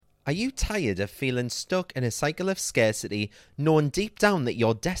Are you tired of feeling stuck in a cycle of scarcity, knowing deep down that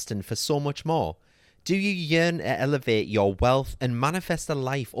you're destined for so much more? Do you yearn to elevate your wealth and manifest a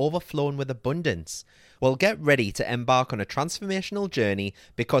life overflowing with abundance? Well, get ready to embark on a transformational journey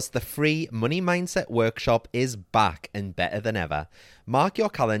because the free Money Mindset Workshop is back and better than ever. Mark your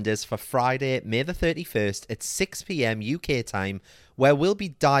calendars for Friday, May the 31st at 6 p.m. UK time, where we'll be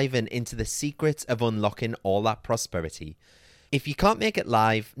diving into the secrets of unlocking all that prosperity. If you can't make it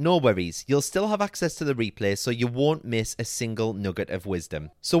live, no worries, you'll still have access to the replay so you won't miss a single nugget of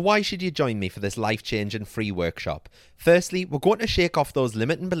wisdom. So why should you join me for this life-changing free workshop? Firstly, we're going to shake off those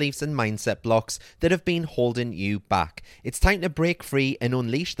limiting beliefs and mindset blocks that have been holding you back. It's time to break free and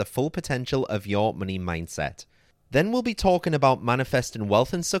unleash the full potential of your money mindset. Then we'll be talking about manifesting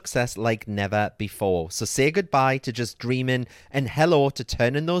wealth and success like never before. So say goodbye to just dreaming and hello to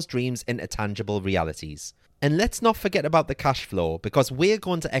turning those dreams into tangible realities. And let's not forget about the cash flow, because we're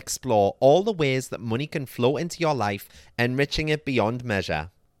going to explore all the ways that money can flow into your life, enriching it beyond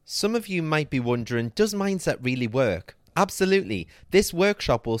measure. Some of you might be wondering, does mindset really work? Absolutely. This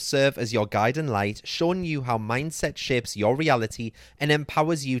workshop will serve as your guiding light, showing you how mindset shapes your reality and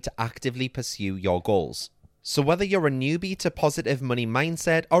empowers you to actively pursue your goals. So whether you're a newbie to positive money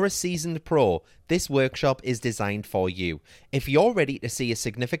mindset or a seasoned pro, this workshop is designed for you. If you're ready to see a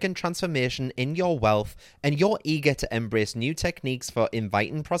significant transformation in your wealth and you're eager to embrace new techniques for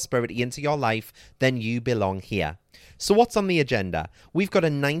inviting prosperity into your life, then you belong here. So what's on the agenda? We've got a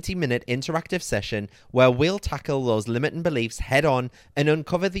 90-minute interactive session where we'll tackle those limiting beliefs head on and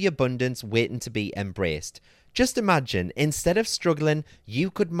uncover the abundance waiting to be embraced. Just imagine, instead of struggling,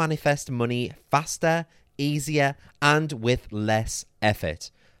 you could manifest money faster, easier, and with less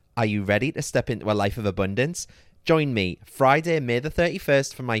effort. Are you ready to step into a life of abundance? Join me Friday, May the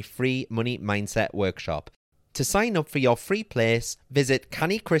 31st for my free Money Mindset Workshop. To sign up for your free place, visit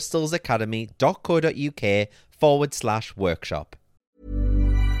cannycrystalsacademy.co.uk/workshop.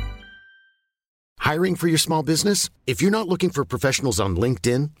 Hiring for your small business? If you're not looking for professionals on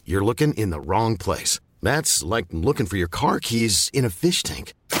LinkedIn, you're looking in the wrong place. That's like looking for your car keys in a fish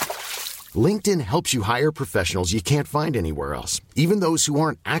tank. LinkedIn helps you hire professionals you can't find anywhere else, even those who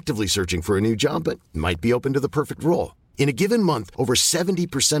aren't actively searching for a new job but might be open to the perfect role. In a given month, over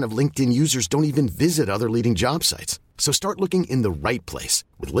 70% of LinkedIn users don't even visit other leading job sites. So start looking in the right place.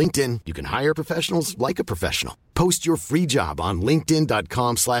 With LinkedIn, you can hire professionals like a professional. Post your free job on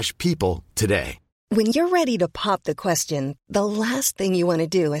linkedin.com/people today. When you're ready to pop the question, the last thing you want to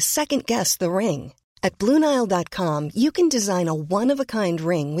do is second-guess the ring. At BlueNile.com, you can design a one-of-a-kind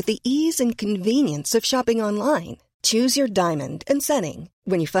ring with the ease and convenience of shopping online. Choose your diamond and setting.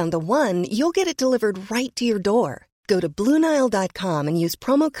 When you find the one, you'll get it delivered right to your door. Go to BlueNile.com and use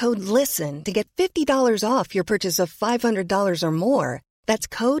promo code LISTEN to get $50 off your purchase of $500 or more. That's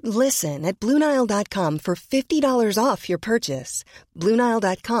code LISTEN at BlueNile.com for $50 off your purchase.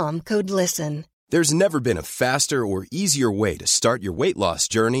 BlueNile.com, code LISTEN. There's never been a faster or easier way to start your weight loss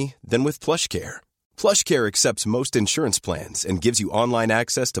journey than with PlushCare. PlushCare accepts most insurance plans and gives you online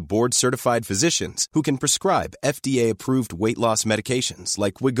access to board-certified physicians who can prescribe FDA-approved weight loss medications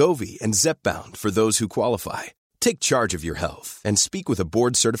like Wegovy and Zepbound for those who qualify. Take charge of your health and speak with a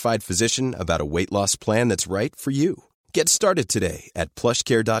board-certified physician about a weight loss plan that's right for you. Get started today at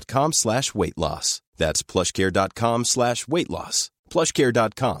plushcare.com/weight loss. That's plushcare.com/weight loss.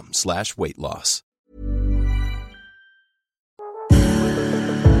 plushcare.com/weight loss.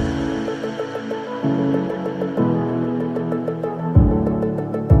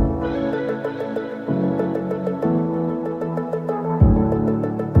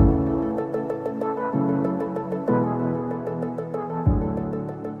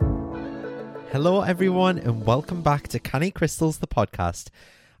 Hello everyone and welcome back to Canny Crystals, the podcast.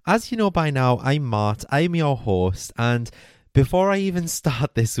 As you know by now, I'm Mart, I'm your host, and before I even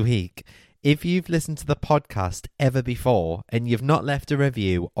start this week, if you've listened to the podcast ever before and you've not left a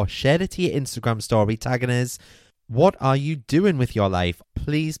review or shared it to your Instagram story tagging us, what are you doing with your life?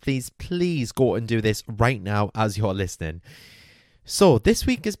 Please, please, please go and do this right now as you're listening. So this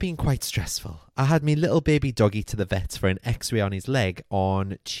week has been quite stressful. I had my little baby doggy to the vets for an x-ray on his leg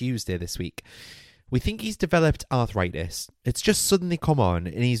on Tuesday this week. We think he's developed arthritis. It's just suddenly come on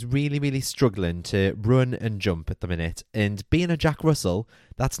and he's really struggling to run and jump at the minute. And being a Jack Russell,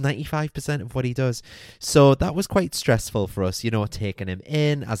 that's 95% of what he does. So that was quite stressful for us, taking him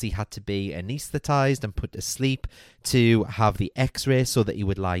in as he had to be anaesthetised and put to sleep to have the x-ray so that he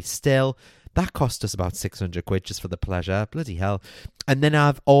would lie still. That cost us about 600 quid just for the pleasure. Bloody hell. And then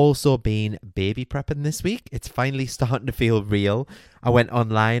I've also been baby prepping this week. It's finally starting to feel real. I went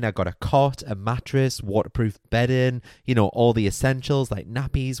online, I got a cot, a mattress, waterproof bedding, all the essentials like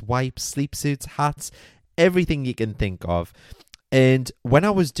nappies, wipes, sleep suits, hats, everything you can think of. And when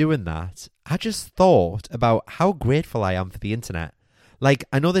I was doing that, I just thought about how grateful I am for the internet. Like,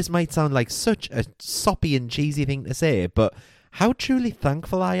 I know this might sound like such a soppy and cheesy thing to say, but how truly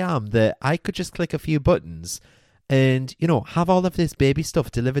thankful I am that I could just click a few buttons and, have all of this baby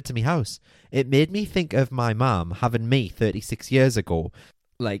stuff delivered to my house. It made me think of my mum having me 36 years ago.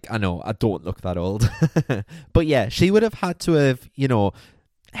 Like, I know, I don't look that old. But yeah, she would have had to have,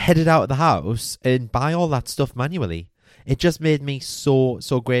 headed out of the house and buy all that stuff manually. It just made me so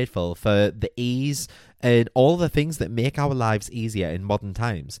grateful for the ease and all the things that make our lives easier in modern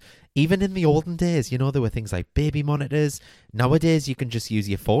times. Even in the olden days, there were things like baby monitors. Nowadays, you can just use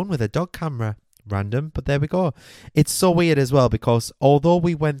your phone with a dog camera. Random, but there we go. It's so weird as well because although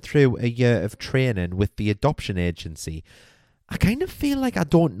we went through a year of training with the adoption agency, I kind of feel like I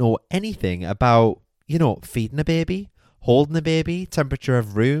don't know anything about, feeding a baby, holding a baby, temperature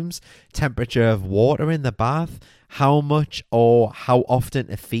of rooms, temperature of water in the bath, how much or how often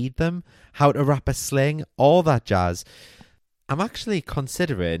to feed them, how to wrap a sling, all that jazz. I'm actually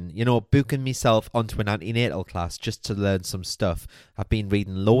considering, booking myself onto an antenatal class just to learn some stuff. I've been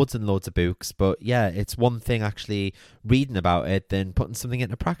reading loads and loads of books, but yeah, it's one thing actually reading about it than putting something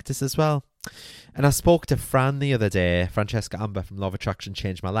into practice as well. And I spoke to Fran the other day, Francesca Amber from Law of Attraction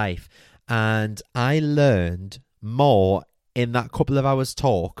Changed My Life, and I learned more in that couple of hours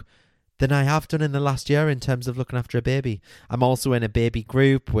talk than I have done in the last year in terms of looking after a baby. I'm also in a baby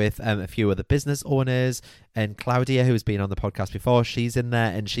group with a few other business owners, and Claudia, who's been on the podcast before, she's in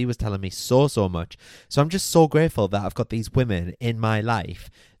there and she was telling me so much. So I'm just so grateful that I've got these women in my life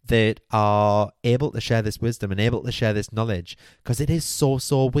that are able to share this wisdom and able to share this knowledge, because it is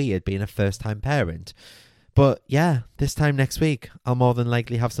so weird being a first-time parent. But yeah, this time next week, I'll more than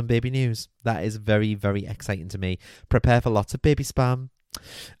likely have some baby news. That is very exciting to me. Prepare for lots of baby spam.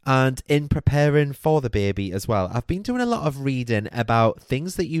 And in preparing for the baby as well, I've been doing a lot of reading about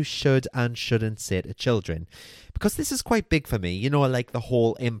things that you should and shouldn't say to children, because this is quite big for me, like the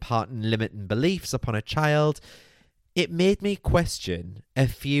whole imparting limiting beliefs upon a child. It made me question a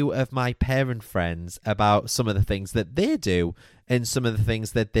few of my parent friends about some of the things that they do and some of the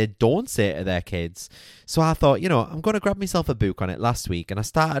things that they don't say to their kids. So I thought, I'm going to grab myself a book on it last week, and I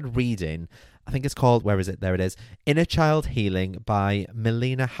started reading. I think it's called, where is it? There it is. Inner Child Healing by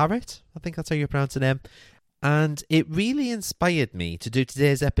Melina Harrit. I think that's how you pronounce her name. And it really inspired me to do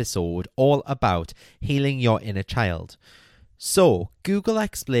today's episode all about healing your inner child. So, Google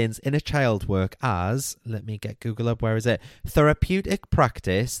explains inner child work as, let me get Google up, where is it? Therapeutic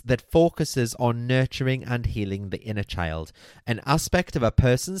practice that focuses on nurturing and healing the inner child, an aspect of a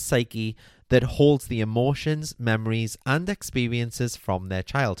person's psyche that holds the emotions, memories, and experiences from their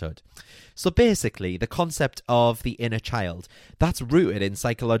childhood. So basically, the concept of the inner child, that's rooted in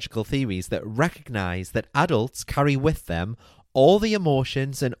psychological theories that recognize that adults carry with them all the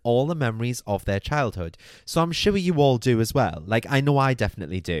emotions and all the memories of their childhood. So I'm sure you all do as well. Like, I know I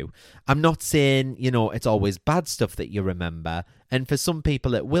definitely do. I'm not saying, it's always bad stuff that you remember, and for some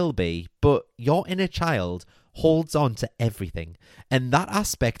people it will be, but your inner child holds on to everything. And that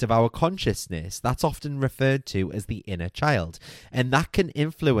aspect of our consciousness, that's often referred to as the inner child. And that can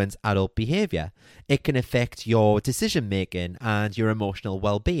influence adult behavior. It can affect your decision making and your emotional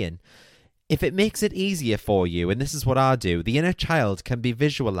well-being. If it makes it easier for you, and this is what I do, the inner child can be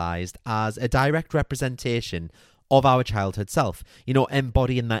visualized as a direct representation of our childhood self,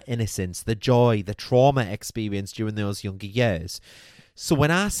 embodying that innocence, the joy, the trauma experienced during those younger years. So when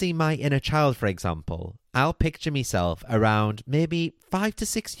I see my inner child, for example, I'll picture myself around maybe 5 to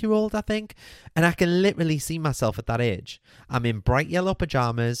 6 year old, I think, and I can literally see myself at that age. I'm in bright yellow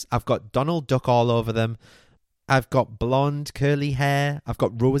pajamas, I've got Donald Duck all over them, I've got blonde curly hair, I've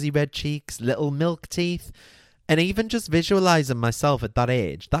got rosy red cheeks, little milk teeth, and even just visualizing myself at that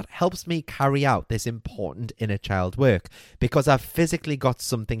age, that helps me carry out this important inner child work because I've physically got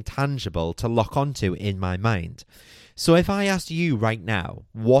something tangible to lock onto in my mind. So if I asked you right now,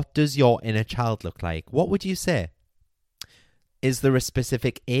 what does your inner child look like? What would you say? Is there a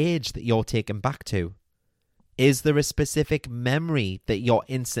specific age that you're taken back to? Is there a specific memory that you're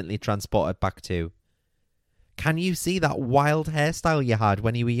instantly transported back to? Can you see that wild hairstyle you had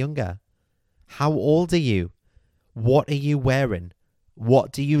when you were younger? How old are you? What are you wearing?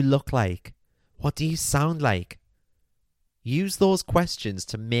 What do you look like? What do you sound like? Use those questions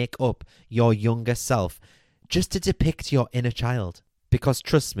to make up your younger self, just to depict your inner child. Because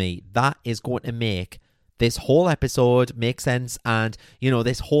trust me, that is going to make this whole episode make sense, and,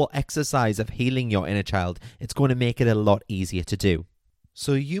 this whole exercise of healing your inner child, it's going to make it a lot easier to do.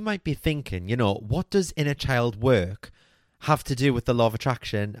 So you might be thinking, what does inner child work have to do with the law of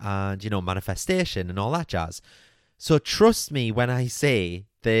attraction and, manifestation and all that jazz? So trust me when I say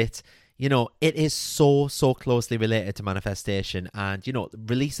that, it is so closely related to manifestation and,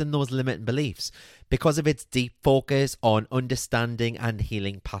 releasing those limiting beliefs because of its deep focus on understanding and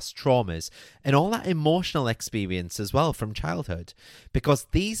healing past traumas and all that emotional experience as well from childhood. Because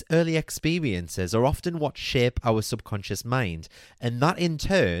these early experiences are often what shape our subconscious mind, and that in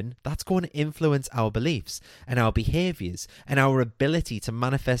turn, that's going to influence our beliefs and our behaviors and our ability to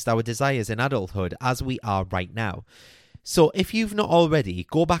manifest our desires in adulthood as we are right now. So if you've not already,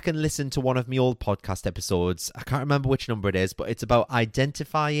 go back and listen to one of my old podcast episodes. I can't remember which number it is, but it's about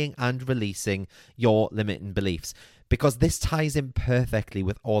identifying and releasing your limiting beliefs, because this ties in perfectly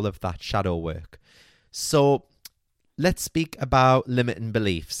with all of that shadow work. So let's speak about limiting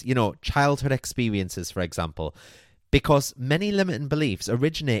beliefs, childhood experiences, for example, because many limiting beliefs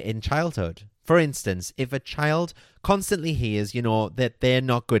originate in childhood. For instance, if a child constantly hears, that they're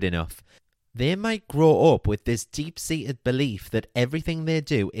not good enough, they might grow up with this deep-seated belief that everything they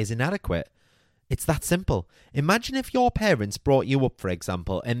do is inadequate. It's that simple. Imagine if your parents brought you up, for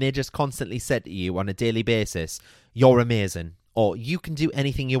example, and they just constantly said to you on a daily basis, "You're amazing," or "You can do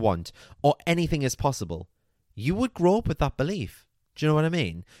anything you want," or "Anything is possible." You would grow up with that belief. Do you know what I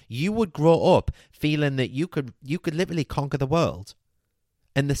mean? You would grow up feeling that you could literally conquer the world.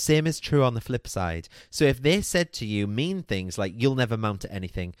 And the same is true on the flip side. So if they said to you mean things like, "You'll never amount to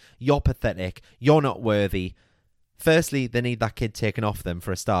anything," "You're pathetic," "You're not worthy," firstly, they need that kid taken off them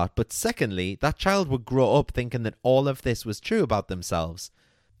for a start. But secondly, that child would grow up thinking that all of this was true about themselves.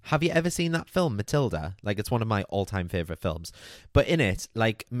 Have you ever seen that film, Matilda? It's one of my all-time favourite films. But in it,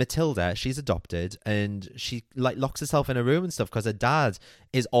 Matilda, she's adopted and she locks herself in a room and stuff because her dad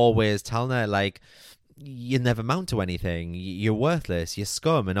is always telling her "You never amount to anything, you're worthless, you're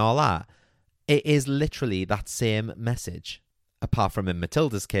scum," and all that. It is literally that same message. Apart from in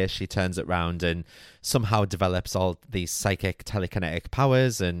Matilda's case, she turns it round and somehow develops all these psychic telekinetic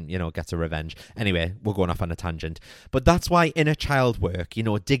powers and, gets a revenge. Anyway, we're going off on a tangent. But that's why inner child work,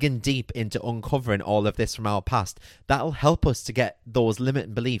 digging deep into uncovering all of this from our past, that'll help us to get those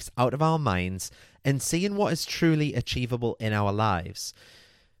limiting beliefs out of our minds and seeing what is truly achievable in our lives.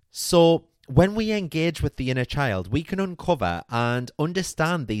 So when we engage with the inner child, we can uncover and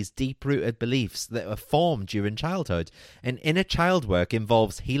understand these deep-rooted beliefs that are formed during childhood. And inner child work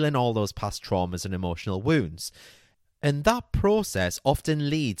involves healing all those past traumas and emotional wounds. And that process often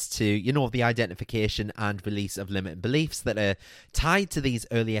leads to, the identification and release of limiting beliefs that are tied to these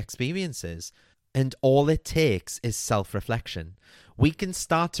early experiences. And all it takes is self-reflection. We can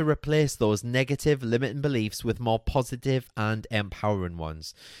start to replace those negative limiting beliefs with more positive and empowering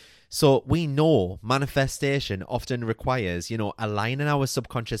ones. So we know manifestation often requires, aligning our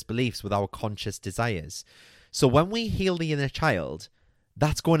subconscious beliefs with our conscious desires. So when we heal the inner child,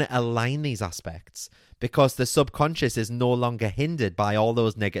 that's going to align these aspects because the subconscious is no longer hindered by all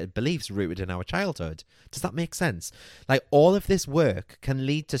those negative beliefs rooted in our childhood. Does that make sense? All of this work can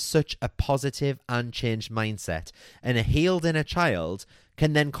lead to such a positive and changed mindset, and a healed inner child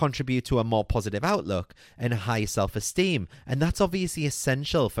can then contribute to a more positive outlook and a higher self-esteem. And that's obviously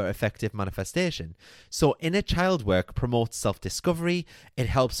essential for effective manifestation. So inner child work promotes self-discovery. It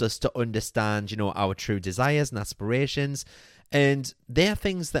helps us to understand, our true desires and aspirations. And they're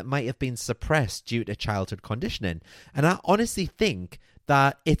things that might have been suppressed due to childhood conditioning. And I honestly think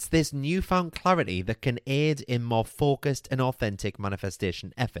that it's this newfound clarity that can aid in more focused and authentic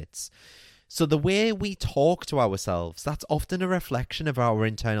manifestation efforts. So the way we talk to ourselves, that's often a reflection of our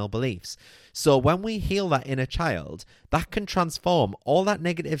internal beliefs. So when we heal that inner child, that can transform all that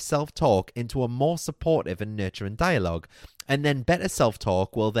negative self-talk into a more supportive and nurturing dialogue. And then better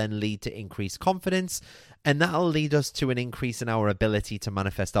self-talk will then lead to increased confidence, and that'll lead us to an increase in our ability to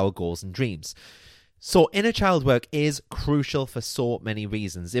manifest our goals and dreams. So inner child work is crucial for so many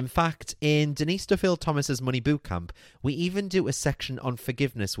reasons. In fact, in Denise Duffield Thomas's Money Bootcamp, we even do a section on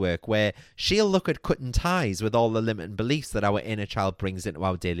forgiveness work where she'll look at cutting ties with all the limiting beliefs that our inner child brings into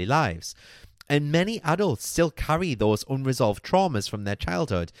our daily lives. And many adults still carry those unresolved traumas from their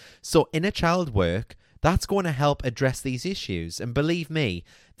childhood. So inner child work, that's going to help address these issues. And believe me,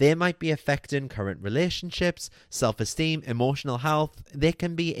 they might be affecting current relationships, self-esteem, emotional health. They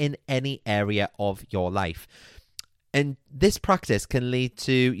can be in any area of your life. And this practice can lead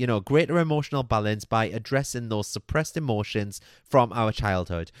to, greater emotional balance by addressing those suppressed emotions from our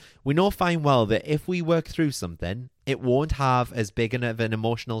childhood. We know fine well that if we work through something, it won't have as big of an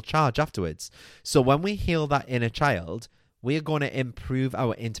emotional charge afterwards. So when we heal that inner child, we are going to improve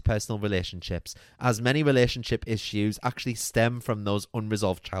our interpersonal relationships, as many relationship issues actually stem from those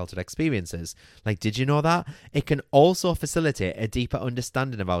unresolved childhood experiences. Like, did you know that? It can also facilitate a deeper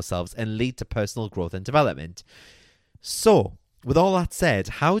understanding of ourselves and lead to personal growth and development. So, with all that said,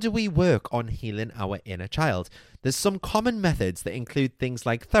 how do we work on healing our inner child? There's some common methods that include things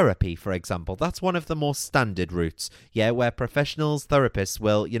like therapy, for example. That's one of the most standard routes, where professionals, therapists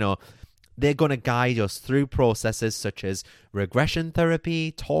will, they're going to guide us through processes such as regression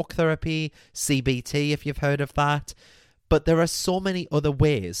therapy, talk therapy, CBT, if you've heard of that. But there are so many other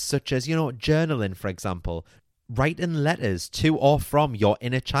ways, such as, journaling, for example, writing letters to or from your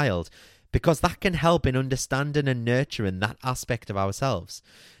inner child, because that can help in understanding and nurturing that aspect of ourselves.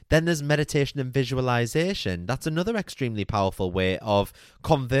 Then there's meditation and visualization. That's another extremely powerful way of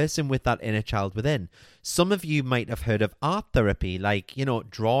conversing with that inner child within. Some of you might have heard of art therapy, like,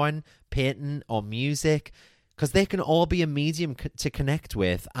 drawing, painting, or music, because they can all be a medium to connect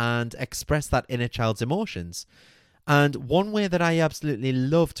with and express that inner child's emotions. And one way that I absolutely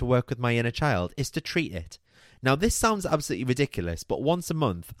love to work with my inner child is to treat it. Now, this sounds absolutely ridiculous, but once a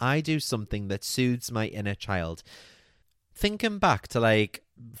month, I do something that soothes my inner child. Thinking back to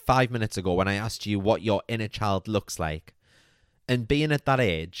 5 minutes ago when I asked you what your inner child looks like, and being at that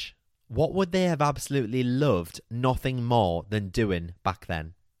age, what would they have absolutely loved nothing more than doing back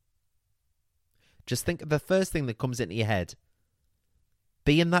then? Just think of the first thing that comes into your head.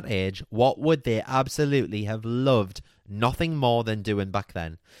 Being that age, what would they absolutely have loved nothing more than doing back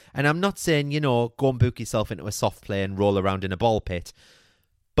then? And I'm not saying, go and book yourself into a soft play and roll around in a ball pit.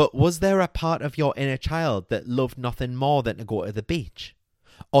 But was there a part of your inner child that loved nothing more than to go to the beach?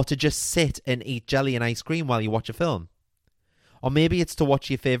 Or to just sit and eat jelly and ice cream while you watch a film? Or maybe it's to watch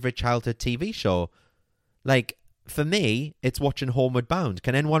your favourite childhood TV show. For me, it's watching Homeward Bound.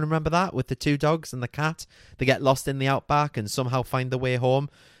 Can anyone remember that, with the two dogs and the cat? They get lost in the outback and somehow find their way home.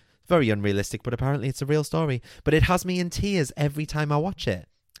 Very unrealistic, but apparently it's a real story. But it has me in tears every time I watch it.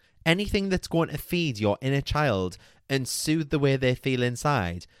 Anything that's going to feed your inner child and soothe the way they feel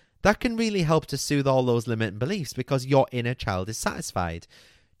inside, that can really help to soothe all those limiting beliefs, because your inner child is satisfied.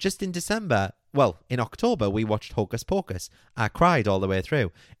 Just in October, we watched Hocus Pocus. I cried all the way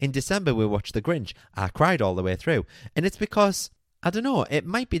through. In December, we watched The Grinch. I cried all the way through. And it's because, I don't know, it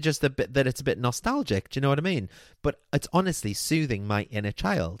might be just a bit that it's a bit nostalgic, do you know what I mean? But it's honestly soothing my inner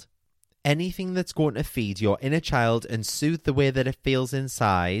child. Anything that's going to feed your inner child and soothe the way that it feels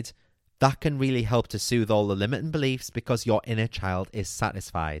inside, that can really help to soothe all the limiting beliefs, because your inner child is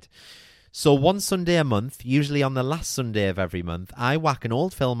satisfied. So one Sunday a month, usually on the last Sunday of every month, I whack an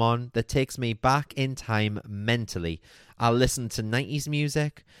old film on that takes me back in time mentally. I'll listen to 90s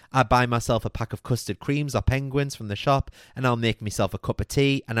music, I buy myself a pack of custard creams or penguins from the shop, and I'll make myself a cup of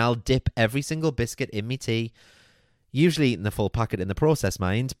tea, and I'll dip every single biscuit in me tea. Usually eating the full packet in the process,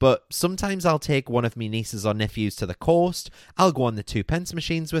 mind, but sometimes I'll take one of my nieces or nephews to the coast. I'll go on the 2p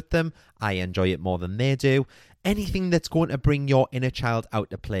machines with them. I enjoy it more than they do. Anything that's going to bring your inner child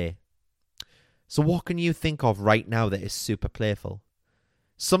out to play. So what can you think of right now that is super playful?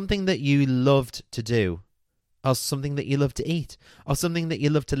 Something that you loved to do, or something that you love to eat, or something that you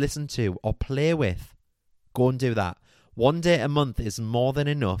love to listen to or play with. Go and do that. One day a month is more than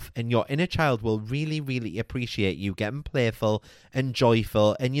enough, and your inner child will really, really appreciate you getting playful and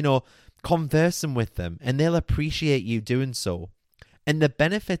joyful and, conversing with them, and they'll appreciate you doing so. And the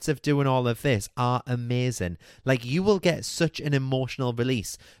benefits of doing all of this are amazing. You will get such an emotional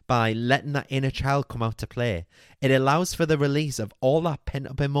release by letting that inner child come out to play. It allows for the release of all that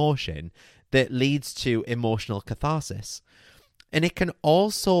pent-up emotion that leads to emotional catharsis. And it can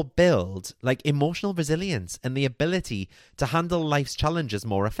also build emotional resilience and the ability to handle life's challenges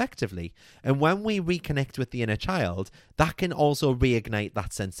more effectively. And when we reconnect with the inner child, that can also reignite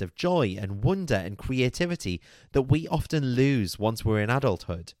that sense of joy and wonder and creativity that we often lose once we're in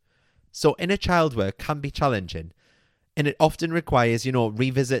adulthood. So inner child work can be challenging. And it often requires,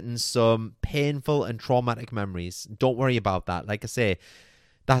 revisiting some painful and traumatic memories. Don't worry about that. Like I say,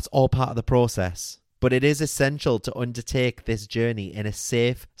 that's all part of the process. But it is essential to undertake this journey in a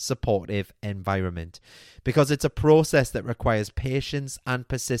safe, supportive environment, because it's a process that requires patience and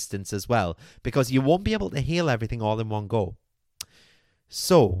persistence as well, because you won't be able to heal everything all in one go.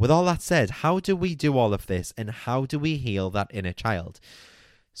 So, with all that said, how do we do all of this, and how do we heal that inner child?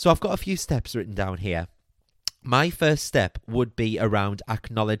 So I've got a few steps written down here. My first step would be around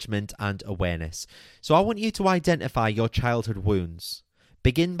acknowledgement and awareness. So I want you to identify your childhood wounds.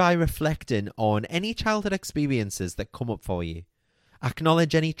 Begin by reflecting on any childhood experiences that come up for you.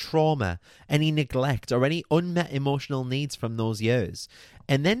 Acknowledge any trauma, any neglect, or any unmet emotional needs from those years.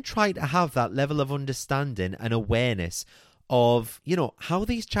 And then try to have that level of understanding and awareness of, how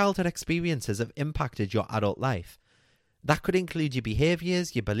these childhood experiences have impacted your adult life. That could include your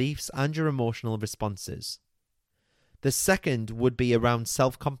behaviors, your beliefs, and your emotional responses. The second would be around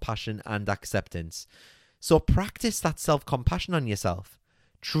self-compassion and acceptance. So practice that self-compassion on yourself.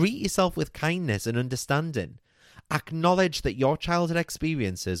 Treat yourself with kindness and understanding. Acknowledge that your childhood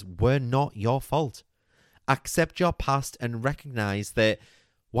experiences were not your fault. Accept your past and recognize that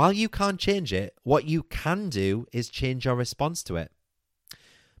while you can't change it, what you can do is change your response to it.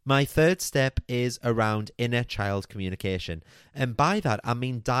 My third step is around inner child communication. And by that, I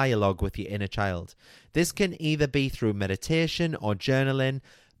mean dialogue with your inner child. This can either be through meditation or journaling,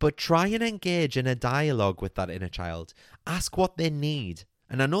 but try and engage in a dialogue with that inner child. Ask what they need.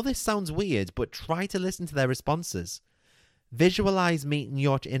 And I know this sounds weird, but try to listen to their responses. Visualize meeting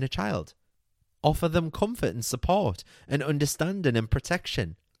your inner child. Offer them comfort and support and understanding and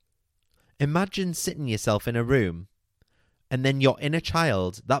protection. Imagine sitting yourself in a room and then your inner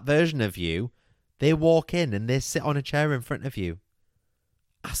child, that version of you, they walk in and they sit on a chair in front of you.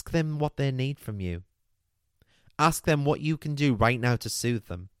 Ask them what they need from you. Ask them what you can do right now to soothe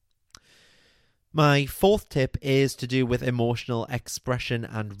them. My fourth tip is to do with emotional expression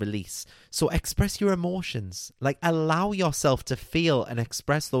and release. So express your emotions. Allow yourself to feel and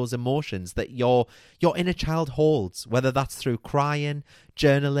express those emotions that your inner child holds, whether that's through crying,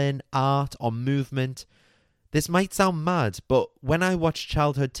 journaling, art, or movement. This might sound mad, but when I watch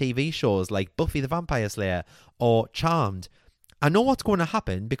childhood TV shows like Buffy the Vampire Slayer or Charmed, I know what's going to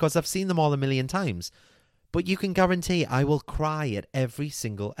happen because I've seen them all a million times. But you can guarantee I will cry at every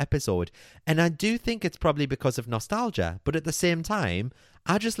single episode. And I do think it's probably because of nostalgia. But at the same time,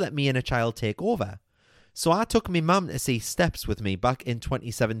 I just let me inner child take over. So I took my mum to see Steps with me back in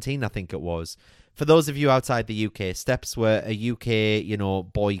 2017, I think it was. For those of you outside the UK, Steps were a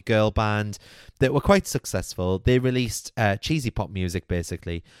UK, boy-girl band that were quite successful. They released cheesy pop music,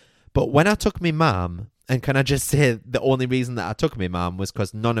 basically. But when I took my mum, and can I just say the only reason that I took my mum was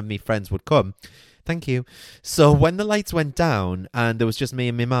because none of my friends would come. Thank you. So when the lights went down and there was just me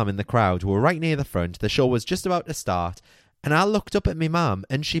and my mum in the crowd, we were right near the front, the show was just about to start, and I looked up at my mum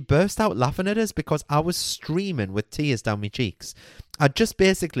and she burst out laughing at us because I was streaming with tears down my cheeks. I just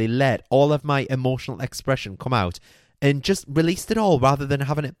basically let all of my emotional expression come out and just released it all rather than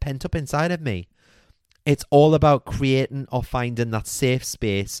having it pent up inside of me. It's all about creating or finding that safe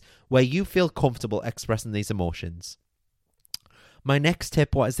space where you feel comfortable expressing these emotions. My next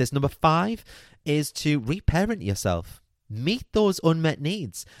tip, what is this? Number 5 is to reparent yourself. Meet those unmet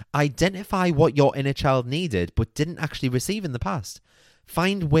needs. Identify what your inner child needed but didn't actually receive in the past.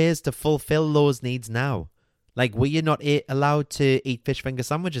 Find ways to fulfill those needs now. Were you not allowed to eat fish finger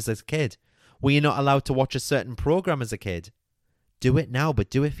sandwiches as a kid? Were you not allowed to watch a certain program as a kid? Do it now,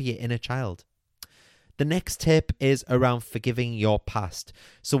 but do it for your inner child. The next tip is around forgiving your past.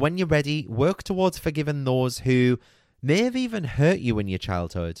 So when you're ready, work towards forgiving those who may have even hurt you in your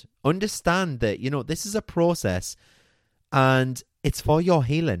childhood. Understand that, this is a process and it's for your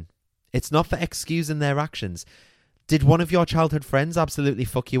healing. It's not for excusing their actions. Did one of your childhood friends absolutely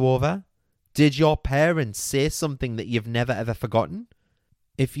fuck you over? Did your parents say something that you've never ever forgotten?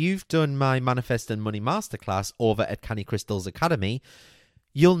 If you've done my Manifest and Money Masterclass over at Canny Crystal's Academy,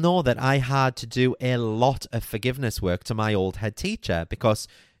 you'll know that I had to do a lot of forgiveness work to my old head teacher because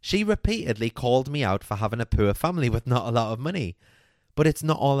she repeatedly called me out for having a poor family with not a lot of money. But it's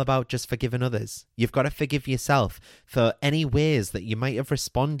not all about just forgiving others. You've got to forgive yourself for any ways that you might have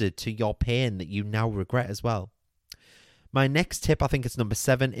responded to your pain that you now regret as well. My next tip, I think it's number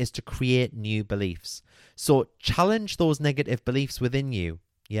 7, is to create new beliefs. So challenge those negative beliefs within you.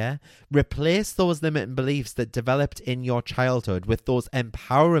 Yeah? Replace those limiting beliefs that developed in your childhood with those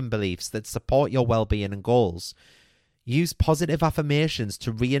empowering beliefs that support your well-being and goals. Use positive affirmations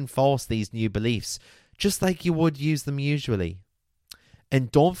to reinforce these new beliefs, just like you would use them usually.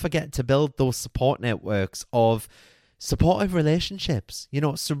 And don't forget to build those support networks of supportive relationships.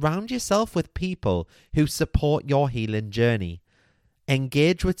 Surround yourself with people who support your healing journey.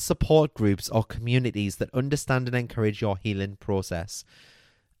 Engage with support groups or communities that understand and encourage your healing process.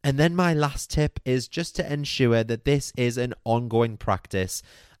 And then my last tip is just to ensure that this is an ongoing practice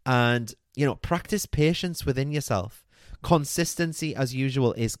and, practice patience within yourself. Consistency, as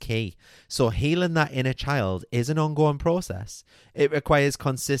usual, is key. So healing that inner child is an ongoing process. It requires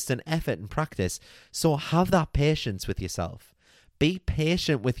consistent effort and practice. So have that patience with yourself. Be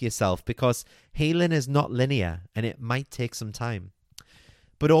patient with yourself because healing is not linear and it might take some time.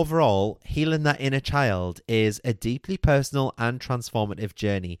 But overall, healing that inner child is a deeply personal and transformative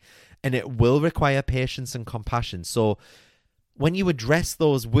journey, and it will require patience and compassion. So when you address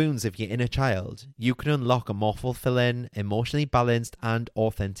those wounds of your inner child, you can unlock a more fulfilling, emotionally balanced, and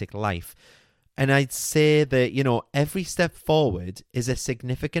authentic life. And I'd say that, every step forward is a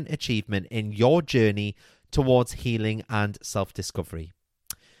significant achievement in your journey towards healing and self-discovery.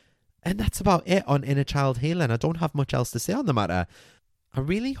 And that's about it on inner child healing. I don't have much else to say on the matter. I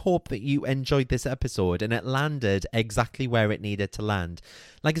really hope that you enjoyed this episode and it landed exactly where it needed to land.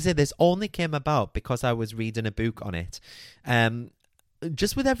 Like I said, this only came about because I was reading a book on it.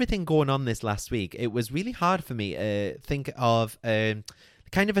 Just with everything going on this last week, it was really hard for me to think of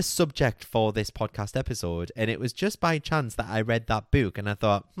kind of a subject for this podcast episode. And it was just by chance that I read that book and I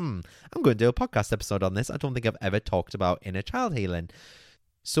thought, I'm going to do a podcast episode on this. I don't think I've ever talked about inner child healing.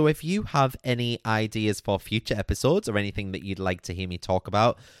 So if you have any ideas for future episodes or anything that you'd like to hear me talk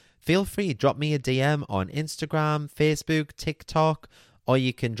about, feel free, drop me a DM on Instagram, Facebook, TikTok, or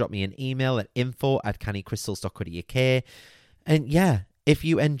you can drop me an email at info@cannycrystals.co.uk. And yeah, if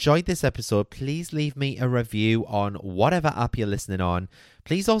you enjoyed this episode, please leave me a review on whatever app you're listening on.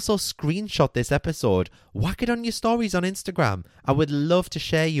 Please also screenshot this episode. Whack it on your stories on Instagram. I would love to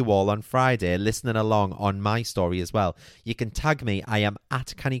share you all on Friday listening along on my story as well. You can tag me. I am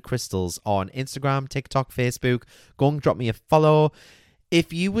at Canny Crystals on Instagram, TikTok, Facebook. Go and drop me a follow.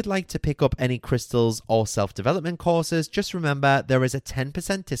 If you would like to pick up any crystals or self-development courses, just remember there is a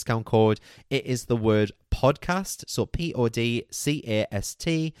 10% discount code. It is the word podcast, so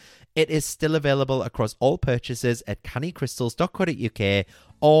PODCAST. It is still available across all purchases at cannycrystals.co.uk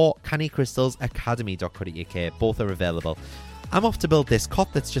or cannycrystalsacademy.co.uk. Both are available. I'm off to build this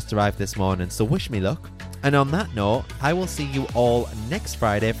cot that's just arrived this morning, so wish me luck. And on that note, I will see you all next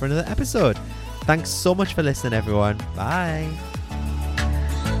Friday for another episode. Thanks so much for listening, everyone. Bye.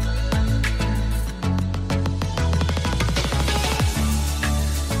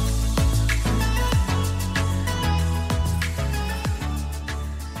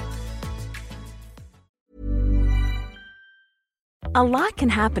 A lot can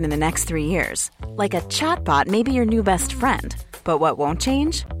happen in the next 3 years. Like a chatbot may be your new best friend. But what won't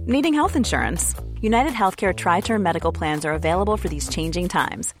change? Needing health insurance. United Healthcare Tri-Term Medical Plans are available for these changing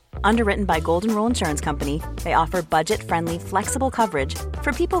times. Underwritten by Golden Rule Insurance Company, they offer budget-friendly, flexible coverage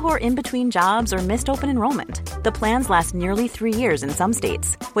for people who are in between jobs or missed open enrollment. The plans last nearly 3 years in some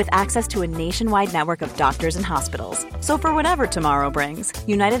states, with access to a nationwide network of doctors and hospitals. So for whatever tomorrow brings,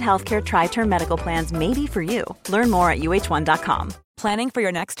 United Healthcare Tri-Term Medical Plans may be for you. Learn more at uh1.com. Planning for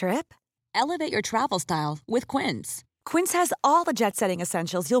your next trip? Elevate your travel style with Quince. Quince has all the jet-setting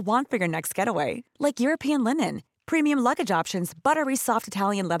essentials you'll want for your next getaway, like European linen, premium luggage options, buttery soft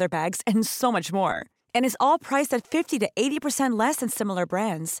Italian leather bags, and so much more. And is all priced at 50 to 80% less than similar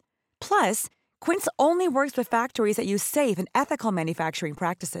brands. Plus, Quince only works with factories that use safe and ethical manufacturing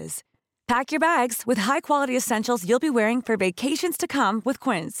practices. Pack your bags with high-quality essentials you'll be wearing for vacations to come with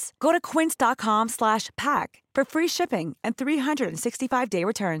Quince. Go to quince.com/pack for free shipping and 365-day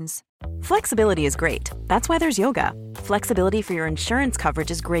returns. Flexibility is great. That's why there's yoga. Flexibility for your insurance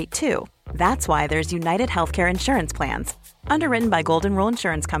coverage is great too. That's why there's United Healthcare Insurance Plans. Underwritten by Golden Rule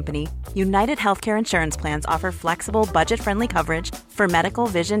Insurance Company, United Healthcare Insurance Plans offer flexible, budget-friendly coverage for medical,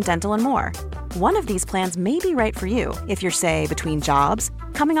 vision, dental, and more. One of these plans may be right for you if you're, say, between jobs,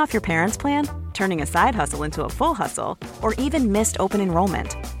 coming off your parents' plan, turning a side hustle into a full hustle, or even missed open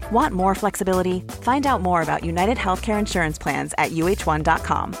enrollment. Want more flexibility? Find out more about United Healthcare Insurance Plans at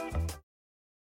uh1.com.